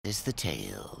is the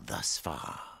tale thus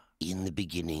far. In the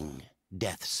beginning,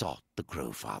 Death sought the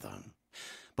Crowfather,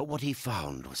 but what he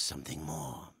found was something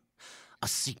more. A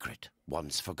secret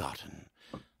once forgotten,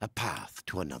 a path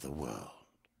to another world.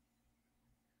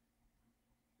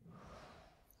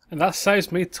 And that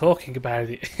saves me talking about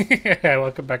it.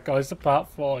 Welcome back, guys, to part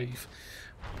 5.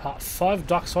 Part 5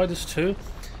 Darksiders 2.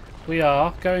 We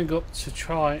are going up to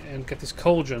try and get this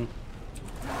Couldron.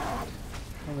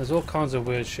 And there's all kinds of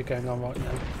weird shit going on right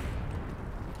now.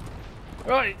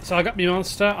 Right, so I got my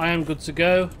monster. I am good to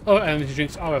go. Oh, energy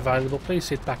drinks are available. Please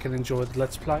sit back and enjoy the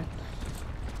Let's Play.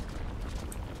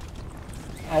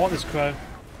 I want this crow.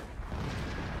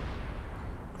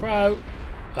 Crow!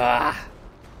 Ah!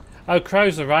 Oh,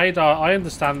 crow's a radar. I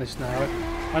understand this now.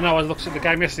 I know I looked at the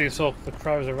game yesterday and saw the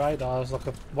crow's a radar. I was like,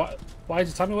 what? Why did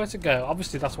you tell me where to go?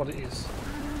 Obviously, that's what it is.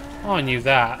 Oh, I knew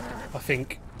that, I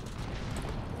think.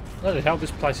 Bloody hell, this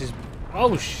place is...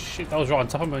 Oh, shit, that was right on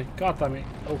top of me. God damn it.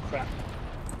 Oh, crap.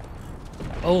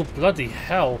 Oh, bloody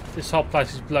hell. This whole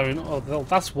place is blowing up. Oh,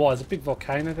 that's why. There's a big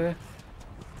volcano there.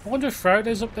 I wonder if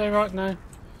Frodo's up there right now.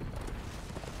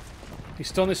 He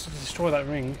still needs to destroy that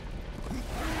ring.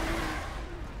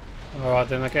 Alright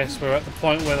then, I guess we're at the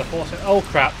point where the horse... Oh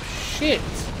crap! Shit!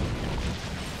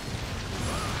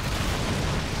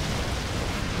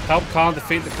 Help can't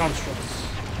defeat the constructs.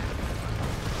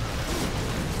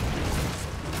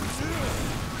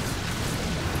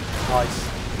 Nice.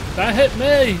 Don't hit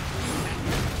me!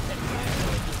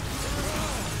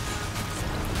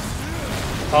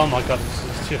 Oh my god,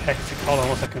 this is too hectic. Hold on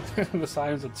 1 second. The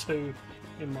sounds are too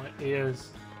in my ears.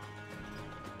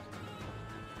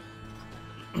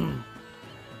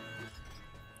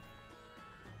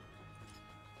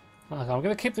 Okay, I'm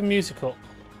going to keep the music up.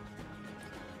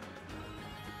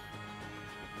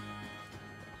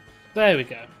 There we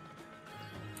go.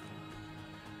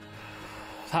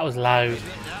 That was loud.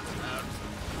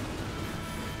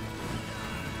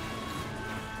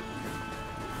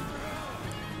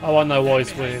 Oh, I know why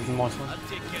it's weird in my one.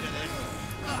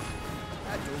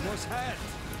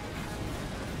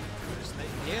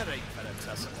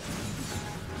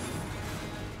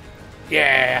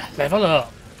 Yeah, level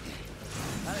up.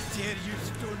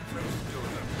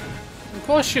 Of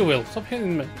course you will. Stop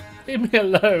hitting me. Leave me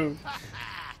alone.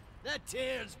 The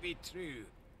tales be true.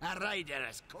 A rider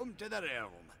has come to the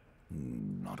realm.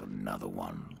 Not another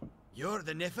one. You're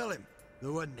the Nephilim,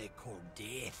 the one they call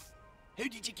Death. How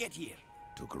did you get here?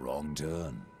 Took a wrong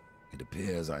turn. It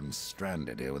appears I'm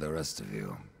stranded here with the rest of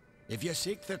you. If you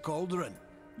seek the Couldron,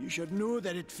 you should know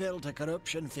that it fell to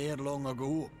corruption fair long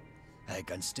ago. I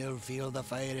can still feel the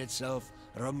fire itself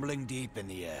rumbling deep in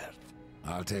the earth.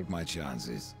 I'll take my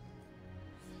chances.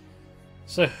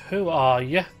 So, who are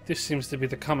you? This seems to be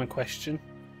the common question.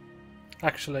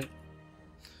 Actually,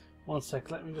 1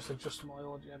 sec, let me just adjust my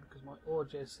audio because my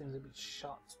audio seems a bit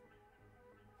shot.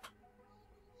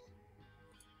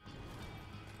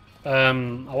 I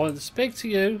wanted to speak to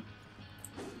you.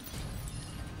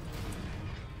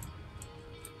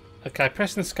 Okay,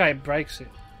 pressing escape breaks it.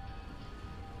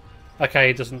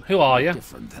 Okay, it doesn't. Who are you?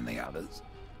 Different than the others.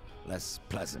 Less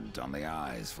pleasant on the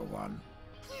eyes, for one.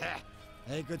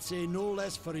 I could say no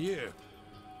less for you.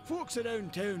 Folks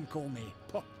around town call me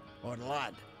Pup or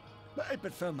Lad, but I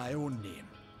prefer my own name.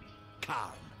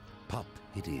 Calm. Pup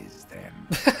it is, then.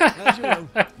 As you will.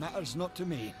 Matters not to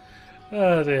me.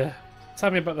 Oh dear.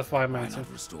 Tell me about the fire Why mountain.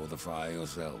 not restore the fire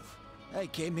yourself? I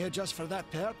came here just for that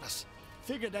purpose.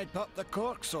 Figured I'd pop the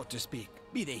cork, so to speak.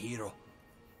 Be the hero.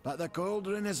 But the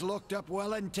Couldron is locked up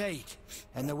well and tight,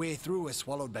 and the way through is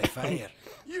swallowed by fire.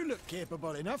 You look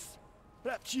capable enough.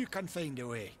 Perhaps you can find a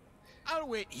way. I'll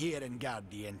wait here and guard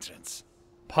the entrance.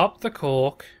 Pop the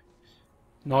cork.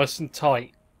 Nice and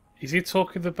tight. Is he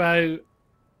talking about...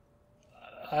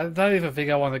 I don't even think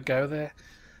I want to go there.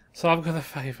 So I've got a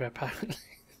favour, apparently.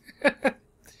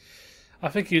 I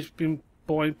think he's been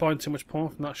buying too much porn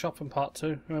from that shop in part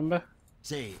 2, remember?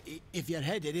 Say, if you're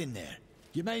headed in there,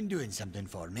 you mind doing something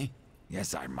for me?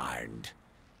 Yes, I mind.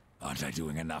 Aren't I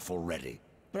doing enough already?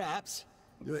 Perhaps.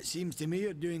 Though it seems to me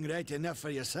you're doing right enough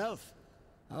for yourself.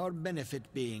 Our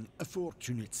benefit being a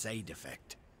fortunate side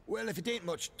effect. Well, if it ain't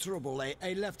much trouble,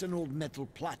 I left an old metal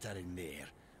platter in there,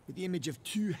 with the image of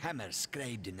 2 hammers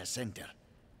scribed in the center.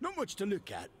 Not much to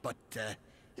look at, but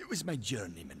it was my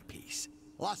journeyman piece.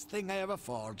 Last thing I ever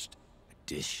forged. A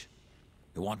dish?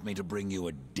 You want me to bring you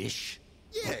a dish?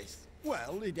 Yes.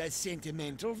 Well, it has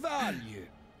sentimental value.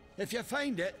 If you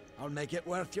find it, I'll make it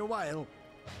worth your while.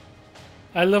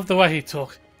 I love the way he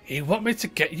talks. You want me to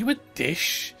get you a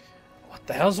dish? What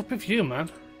the hell's up with you, man?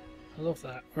 I love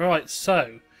that. Right,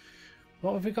 so,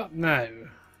 what have we got now?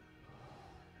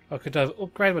 I could have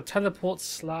upgraded with teleport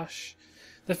slash.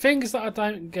 The thing is that I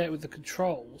don't get with the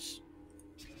controls.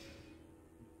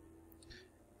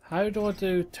 How do I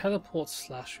do teleport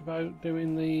slash without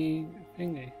doing the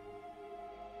thingy?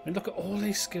 I mean, look at all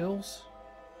these skills.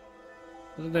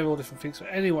 I think they're all different things. But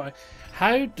anyway,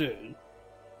 how do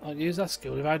I use that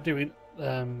skill without doing...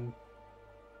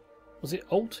 was it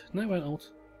alt? No, it wasn't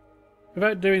alt.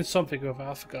 Without doing something or other,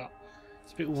 I forgot.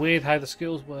 It's a bit weird how the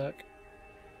skills work.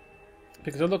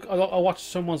 Because I watched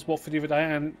someone's walk for the other day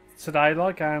and today,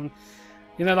 like, and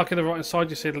you know, like in the right hand side,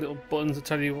 you see the little buttons that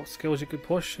tell you what skills you could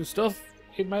push and stuff.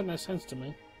 It made no sense to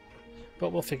me,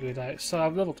 but we'll figure it out. So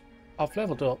I've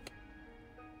leveled up.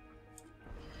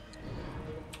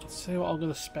 Let's see what I'm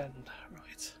going to spend.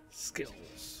 Right,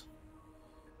 skills.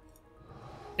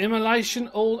 Immolation.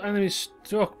 All enemies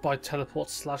struck by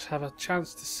teleport slash have a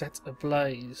chance to set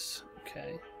ablaze.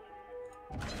 Okay,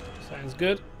 sounds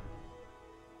good.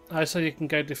 Oh, so you can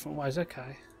go different ways.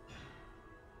 Okay.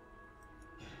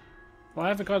 Well, I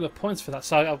haven't got enough points for that,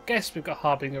 so I guess we've got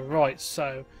Harbinger right.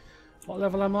 So, what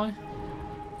level am I?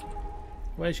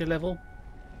 Where's your level?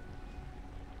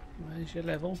 Where's your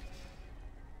level?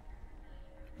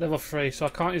 Level 3, so I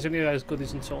can't use any of those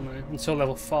goodies until now, until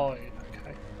level 5.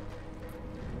 Okay.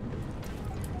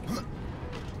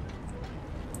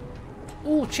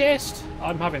 Ooh, chest!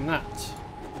 I'm having that.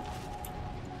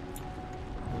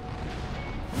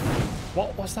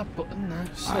 What was that button now?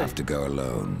 I have to go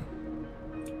alone.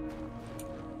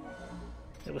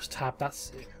 It was tab,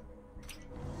 that's it.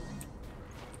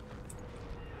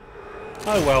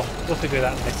 Oh well, we'll figure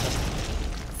that later.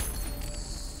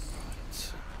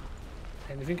 Right.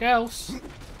 Anything else?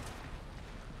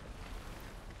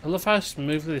 I love how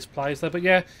smoothly this plays though, but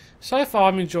yeah, so far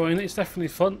I'm enjoying it, it's definitely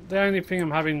fun. The only thing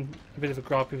I'm having a bit of a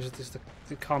gripe with is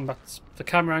the combat. The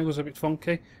camera angles are a bit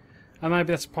funky. And maybe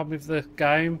that's a problem with the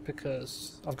game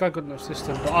because I've got a good enough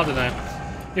system, but I don't know.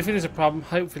 If it is a problem,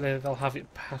 hopefully they'll have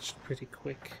it patched pretty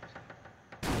quick.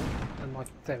 And like,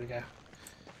 there we go.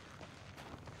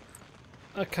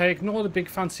 Okay, ignore the big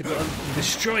fancy button.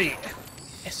 Destroy it!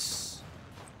 Yes!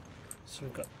 So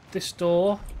we've got this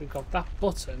door, we've got that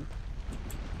button.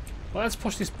 Well, let's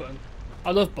push this button.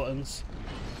 I love buttons.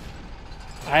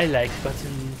 I like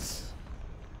buttons.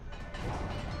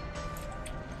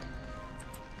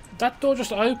 That door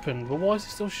just opened, but why is it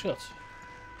still shut?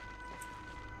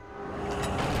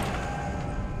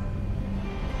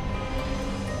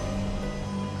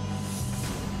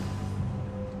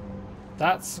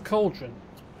 That's a cauldron.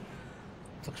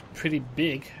 Looks pretty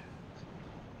big.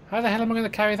 How the hell am I going to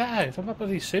carry that out? I'm not a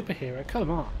bloody superhero. Come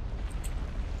on.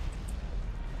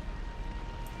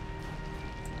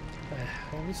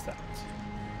 What is that?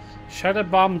 Shadow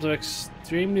bombs are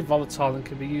extremely volatile and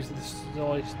can be used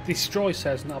to destroy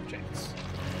certain objects.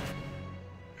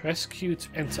 Press Q to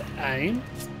enter aim.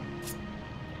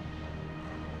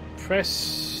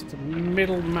 Press the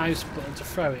middle mouse button to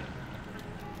throw it.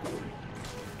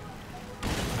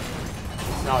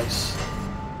 Nice.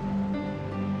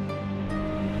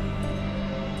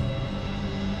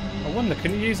 I wonder,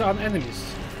 can you use that on enemies?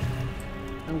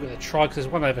 I'm going to try because there's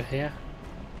one over here.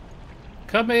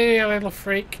 Come here, little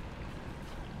freak.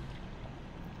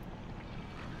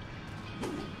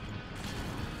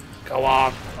 Go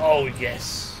on. Oh,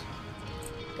 yes.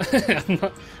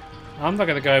 I'm not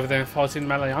going to go over there and fight in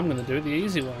melee. I'm going to do it the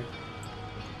easy way.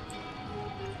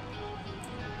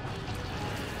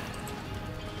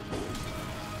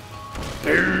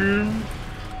 Boom.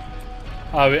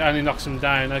 Oh, it only knocks him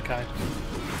down. Okay.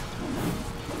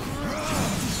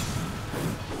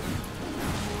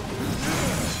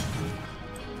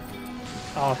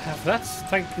 I'll have that.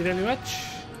 Thank you very much.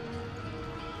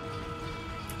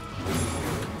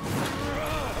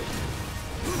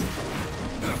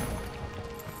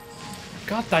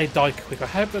 God, they die quick. I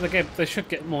hope that they should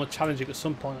get more challenging at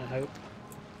some point, I hope.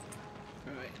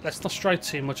 Alright, let's not stray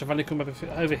too much. I've only come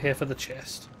over here for the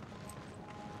chest.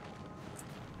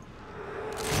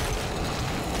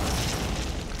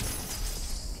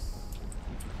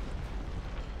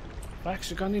 I've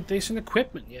actually got any decent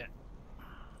equipment yet.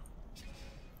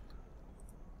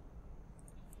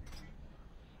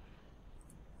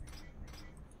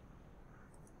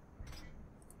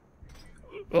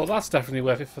 Well, that's definitely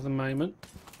worth it for the moment.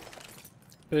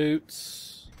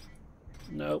 Boots.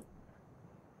 Nope.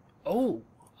 Oh,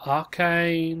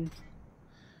 arcane.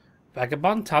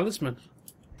 Vagabond talisman.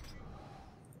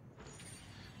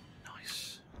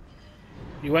 Nice.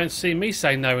 You won't see me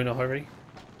say no in a hurry.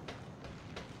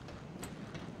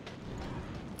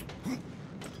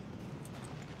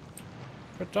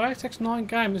 For a DirectX 9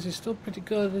 game, this is still pretty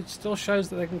good. It still shows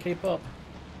that they can keep up.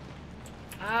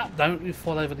 Ah, don't you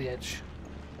fall over the edge.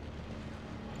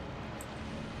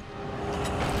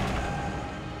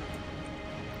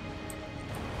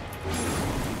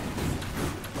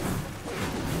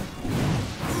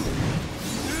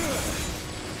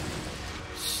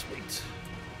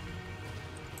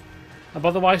 And by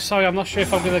the way, sorry, I'm not sure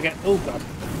if I'm going to get... Oh, God.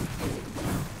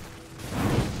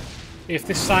 If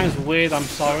this sounds weird, I'm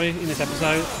sorry, in this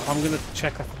episode. I'm going to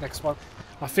check out the next one.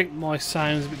 I think my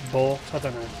sound's a bit balked. I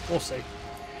don't know. We'll see.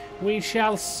 We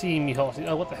shall see, me horsey.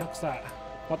 Oh, what the heck's that?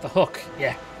 What the hook?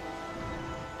 Yeah.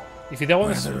 If you don't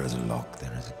want to... Where there is a lock,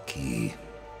 there is a key.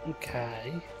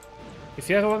 Okay. If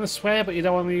you ever want to swear, but you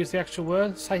don't want to use the actual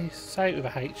word, say it with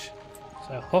a H.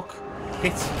 So, hook,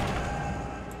 hit,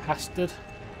 bastard.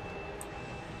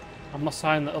 I'm not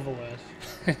saying the other word.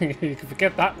 You can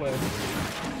forget that word.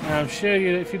 And I'm sure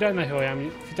you, if you don't know who I am,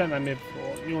 if you don't know me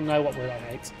before, you'll know what word I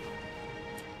hate.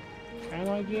 Can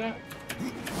I do that?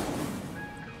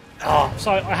 Oh,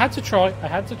 sorry, I had to try. I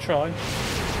had to try.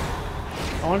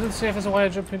 I wanted to see if there's a way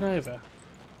of jumping over.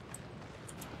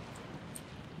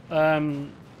 I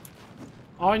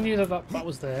knew that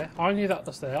was there. I knew that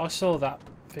was there. I saw that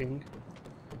thing.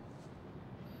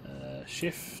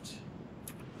 Shift.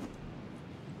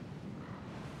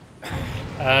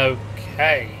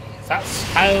 Okay, that's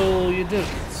how you do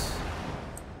it.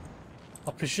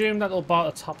 I presume that little bar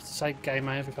at the top to say game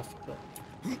over if I forgot.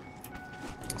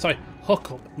 Sorry,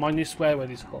 hook up. My new swear word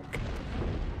is hook.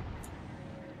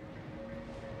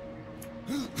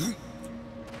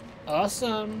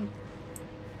 Awesome.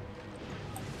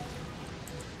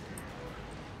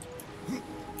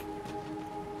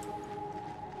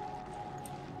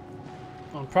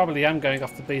 I probably am going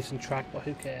off the beaten track, but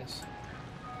who cares?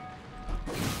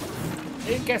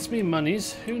 It gets me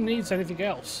monies. Who needs anything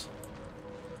else?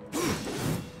 Well,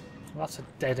 that's a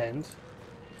dead end.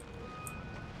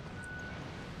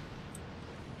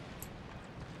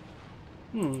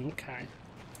 Okay.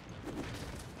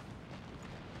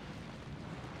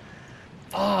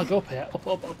 Ah, go up here. Up.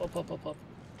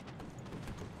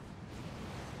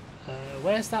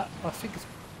 Where's that? I think it's...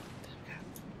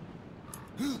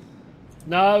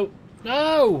 No!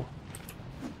 No!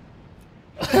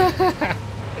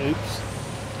 Oops.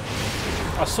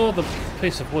 I saw the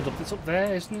piece of wood up. It's up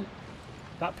there, isn't it?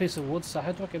 That piece of wood, so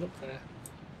how do I get up there?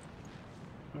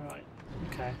 Alright,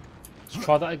 okay. Let's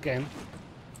try that again.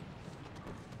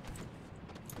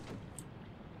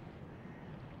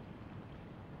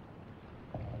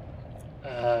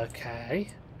 Okay.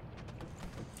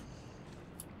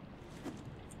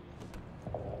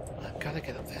 I've got to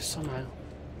get up there somehow.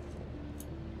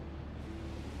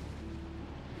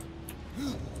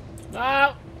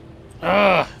 No!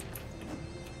 Ugh!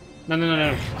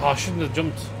 No. Oh, I shouldn't have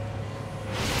jumped.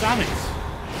 Damn it!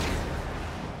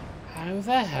 How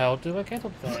the hell do I get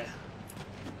up there?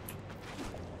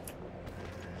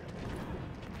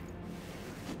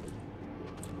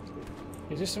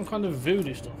 Is this some kind of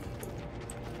voodoo stuff?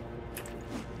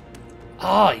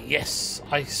 Ah, yes!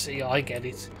 I see, I get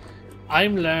it.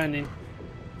 I'm learning.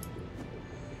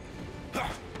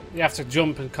 You have to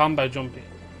jump and combo jump it.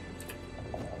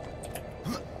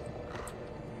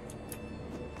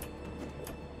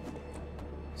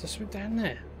 Is there something down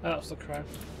there? Oh, that's the crow.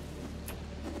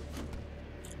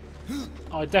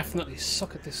 I definitely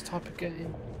suck at this type of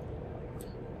game.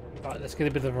 Right, let's get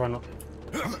a bit of a run up.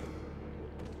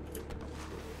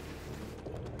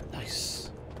 Nice.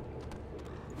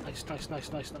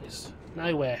 Nice.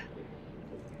 Nowhere.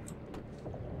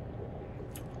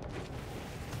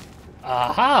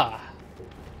 Aha!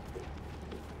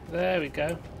 There we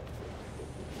go.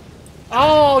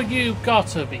 Oh, you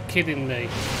gotta be kidding me!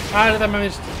 How did I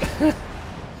manage to?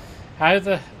 how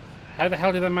the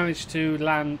hell did I manage to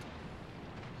land?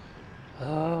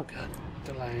 Oh god,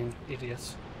 Dulayne,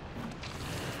 idiot!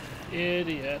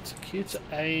 Q to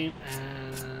aim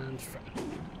and throw.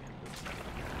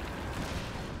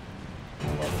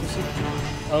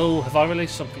 Oh, have I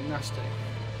released something nasty?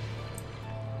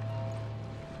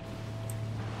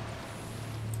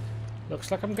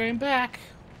 Looks like I'm going back.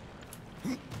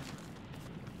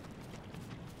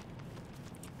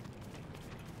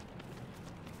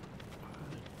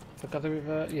 I've got to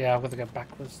revert. Yeah, I've got to go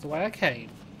backwards the way I came.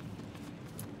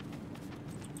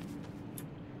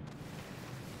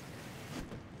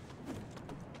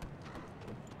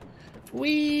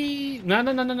 Whee!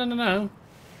 No.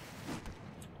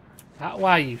 That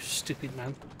way, you stupid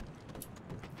man.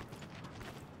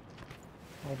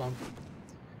 Hold on.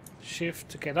 Shift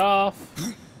to get off.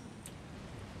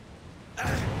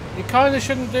 You kind of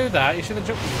shouldn't do that. You should have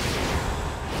jumped.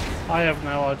 I have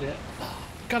no idea.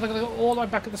 God, I gotta go all the way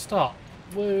back at the start.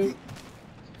 Woo.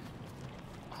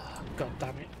 Oh, God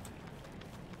damn it.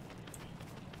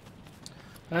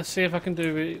 Let's see if I can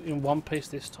do it in one piece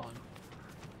this time.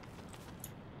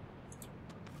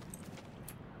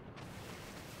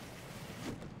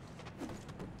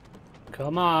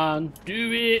 Come on,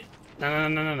 do it!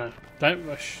 No. Don't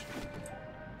rush.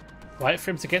 Wait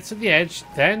for him to get to the edge,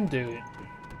 then do it.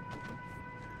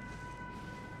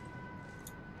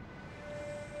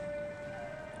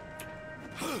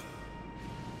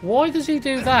 Why does he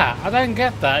do that? I don't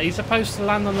get that. He's supposed to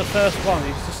land on the first one.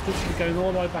 He's just literally going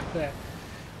all the way back there.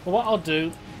 But what I'll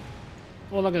do,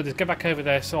 all I'm going to do is get back over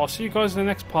there. So I'll see you guys in the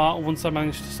next part once I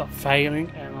manage to stop failing.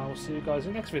 And I will see you guys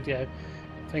in the next video.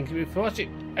 Thank you for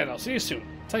watching. And I'll see you soon.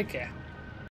 Take care.